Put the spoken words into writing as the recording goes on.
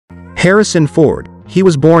Harrison Ford. He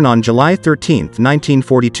was born on July 13,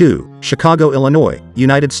 1942, Chicago, Illinois,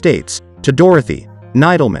 United States, to Dorothy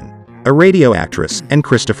Neidleman, a radio actress, and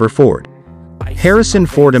Christopher Ford. Harrison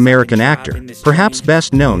Ford, American actor, perhaps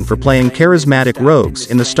best known for playing charismatic rogues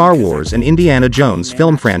in the Star Wars and Indiana Jones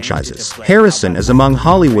film franchises. Harrison is among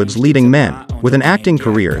Hollywood's leading men, with an acting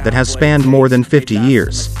career that has spanned more than 50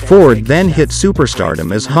 years. Ford then hit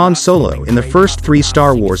superstardom as Han Solo in the first 3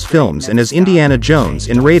 Star Wars films and as Indiana Jones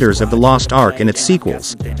in Raiders of the Lost Ark and its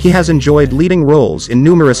sequels. He has enjoyed leading roles in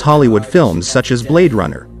numerous Hollywood films such as Blade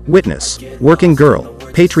Runner, Witness, Working Girl,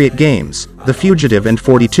 Patriot Games, The Fugitive and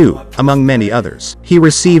 42, among many others. He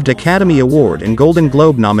received Academy Award and Golden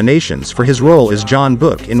Globe nominations for his role as John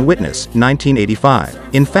Book in Witness, 1985.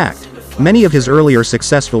 In fact, many of his earlier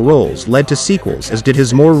successful roles led to sequels, as did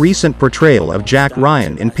his more recent portrayal of Jack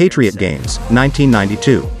Ryan in Patriot Games,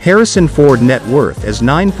 1992. Harrison Ford net worth is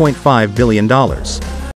 $9.5 billion.